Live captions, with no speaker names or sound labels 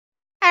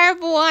Hi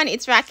everyone,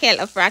 it's Raquel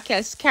of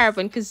Raquel's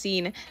Caribbean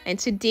Cuisine, and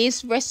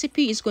today's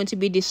recipe is going to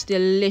be this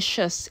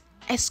delicious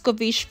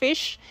Escovitch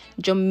fish,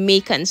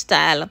 Jamaican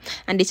style.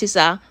 And this is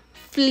a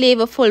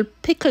flavorful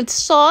pickled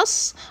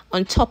sauce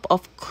on top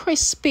of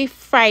crispy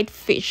fried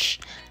fish.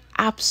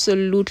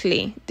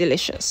 Absolutely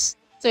delicious.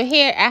 So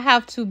here I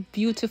have two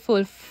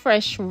beautiful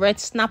fresh red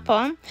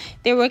snapper.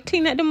 They were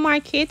clean at the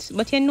market,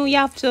 but you know you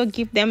have to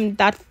give them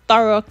that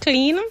thorough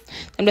clean.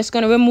 I'm just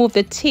going to remove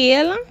the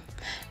tail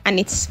and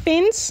its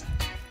fins.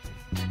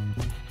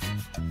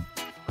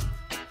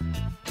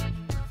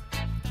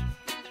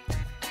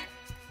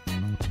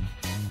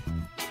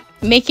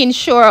 Making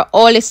sure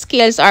all the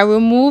scales are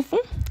removed.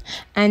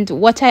 And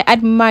what I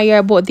admire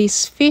about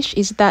this fish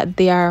is that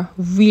they are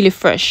really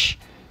fresh.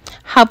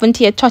 Haven't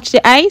yet touched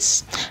the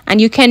ice,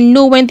 and you can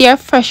know when they are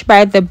fresh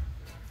by the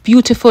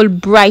beautiful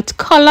bright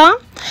color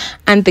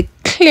and the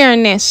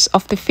clearness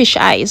of the fish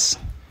eyes.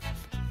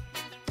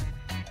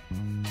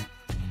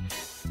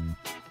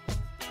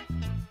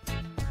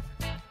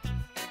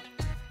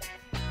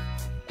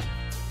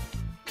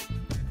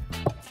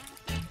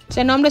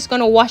 So now I'm just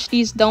going to wash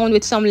these down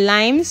with some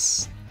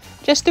limes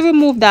just to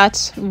remove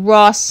that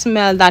raw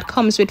smell that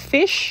comes with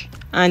fish,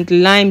 and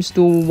limes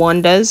do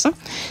wonders.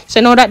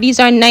 So now that these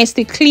are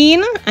nicely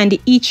clean and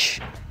they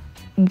each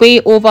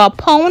weigh over a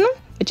pound,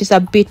 which is a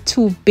bit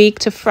too big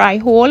to fry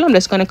whole, I'm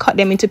just going to cut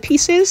them into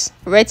pieces.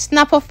 Red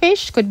snapper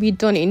fish could be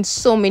done in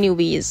so many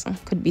ways.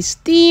 Could be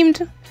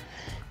steamed,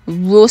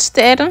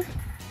 roasted,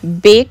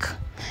 baked.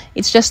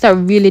 It's just a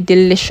really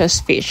delicious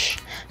fish,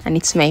 and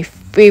it's my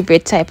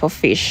favorite type of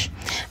fish,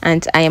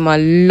 and I am a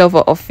lover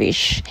of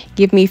fish.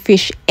 Give me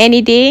fish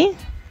any day,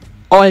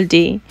 all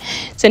day.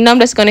 So now I'm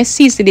just going to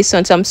season this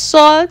on some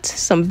salt,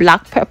 some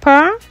black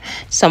pepper,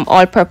 some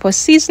all-purpose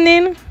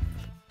seasoning.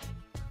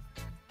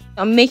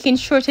 I'm making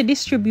sure to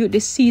distribute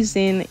the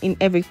seasoning in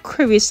every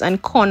crevice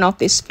and corner of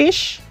this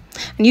fish,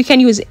 and you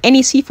can use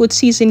any seafood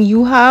seasoning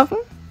you have.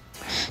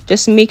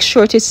 Just make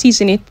sure to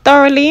season it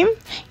thoroughly.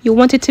 You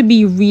want it to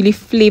be really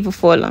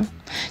flavorful.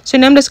 So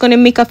now I'm just going to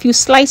make a few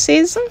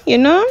slices,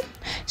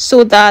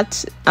 so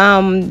that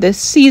the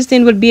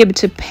seasoning will be able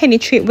to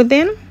penetrate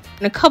within. I'm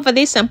going to cover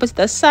this and put it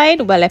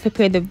aside while I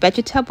prepare the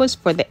vegetables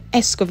for the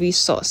Escovitch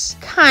sauce.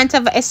 Can't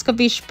have an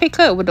Escovitch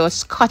pickle without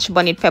Scotch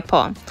bonnet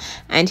pepper.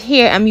 And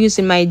here I'm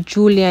using my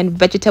julienne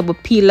vegetable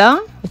peeler,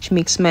 which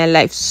makes my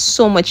life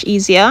so much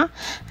easier.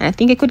 And I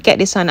think I could get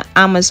this on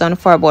Amazon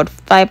for about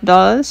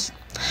 $5.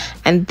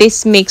 And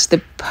this makes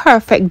the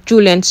perfect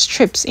julienne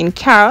strips in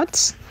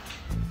carrots.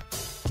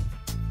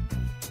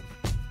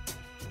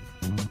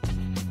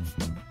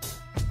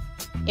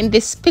 In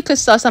this pickle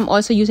sauce, I'm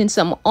also using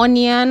some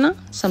onion,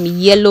 some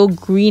yellow,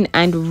 green,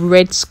 and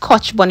red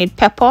Scotch bonnet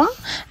pepper.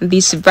 And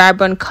these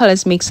vibrant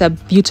colors makes a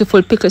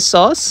beautiful pickle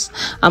sauce.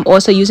 I'm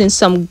also using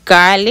some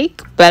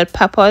garlic, bell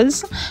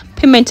peppers,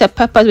 pimento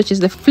peppers, which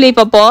is the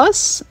flavor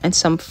boss, and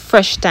some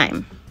fresh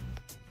thyme.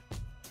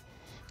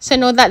 So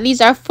now that these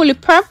are fully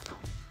prepped,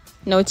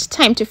 now it's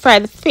time to fry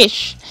the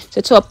fish.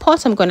 So to a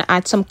pot, I'm going to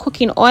add some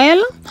cooking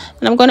oil,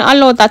 and I'm going to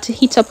allow that to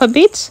heat up a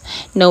bit.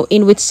 Now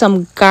in with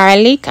some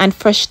garlic and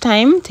fresh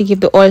thyme to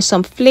give the oil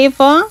some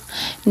flavor.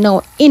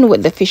 Now in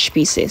with the fish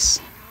pieces.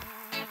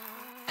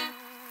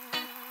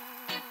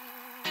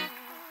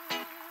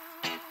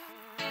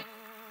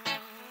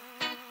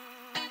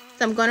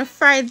 So I'm going to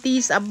fry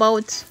these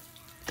about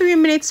 3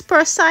 minutes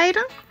per side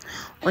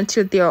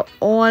until they are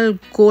all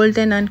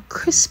golden and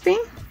crispy.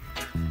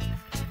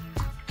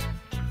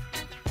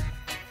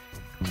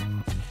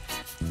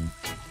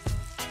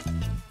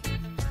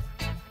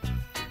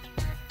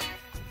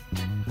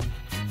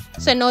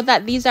 So now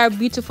that these are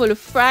beautifully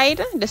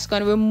fried, I'm just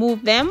going to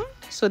remove them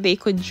so they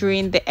could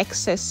drain the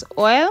excess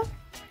oil.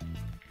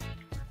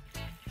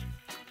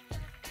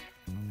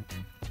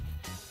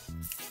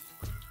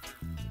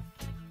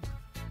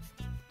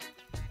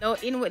 Now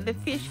in with the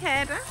fish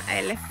head.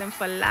 I left them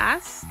for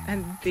last,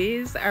 and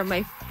these are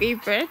my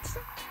favorites.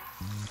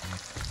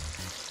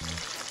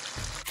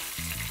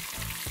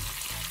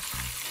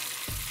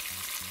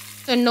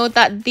 So now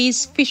that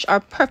these fish are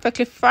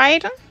perfectly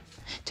fried,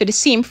 to the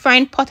same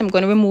frying pot, I'm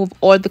going to remove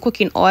all the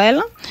cooking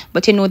oil,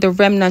 but the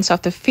remnants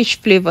of the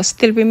fish flavor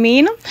still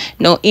remain.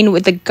 Now in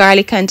with the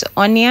garlic and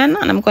onion,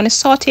 and I'm going to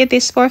saute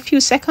this for a few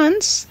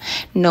seconds.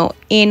 Now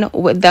in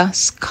with the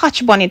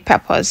Scotch bonnet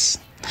peppers.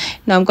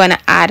 Now I'm going to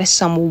add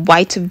some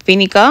white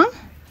vinegar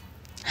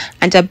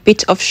and a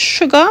bit of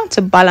sugar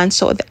to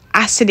balance out the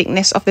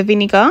acidicness of the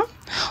vinegar.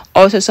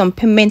 Also some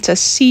pimento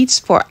seeds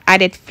for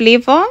added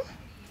flavor.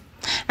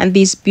 And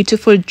these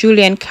beautiful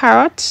julienne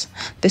carrots,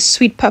 the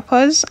sweet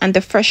peppers, and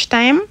the fresh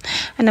thyme.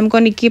 And I'm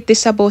going to give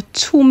this about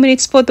 2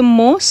 minutes for the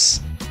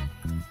most.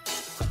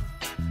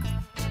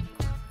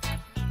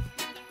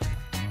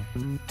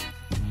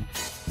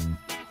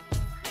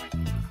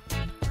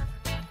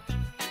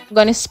 I'm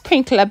going to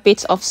sprinkle a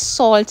bit of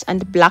salt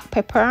and black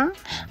pepper.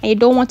 And you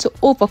don't want to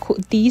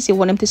overcook these. You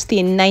want them to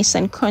stay nice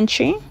and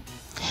crunchy.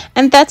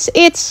 And that's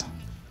it.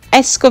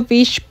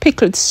 Escovitch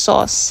pickled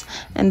sauce,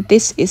 and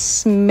this is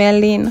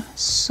smelling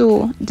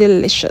so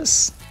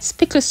delicious. This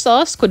pickle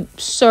sauce could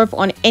serve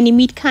on any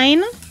meat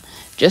kind.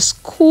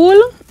 Just cool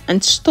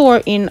and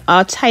store in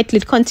a tight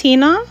lid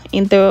container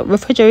in the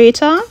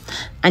refrigerator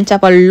and to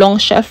have a long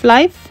shelf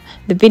life.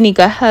 The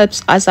vinegar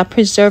helps as a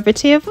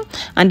preservative,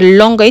 and the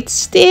longer it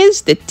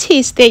stays, the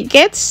tastier it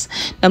gets.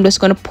 I'm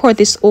just going to pour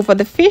this over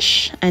the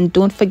fish, and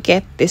don't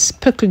forget this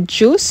pickle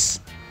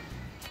juice.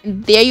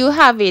 There you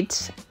have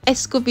it,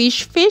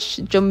 Escovitch fish,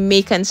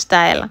 Jamaican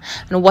style.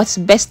 And what's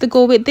best to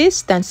go with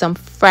this than some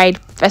fried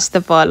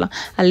festival?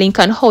 A link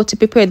on how to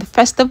prepare the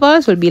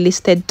festivals will be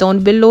listed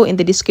down below in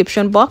the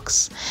description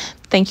box.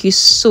 Thank you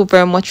so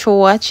very much for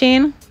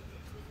watching.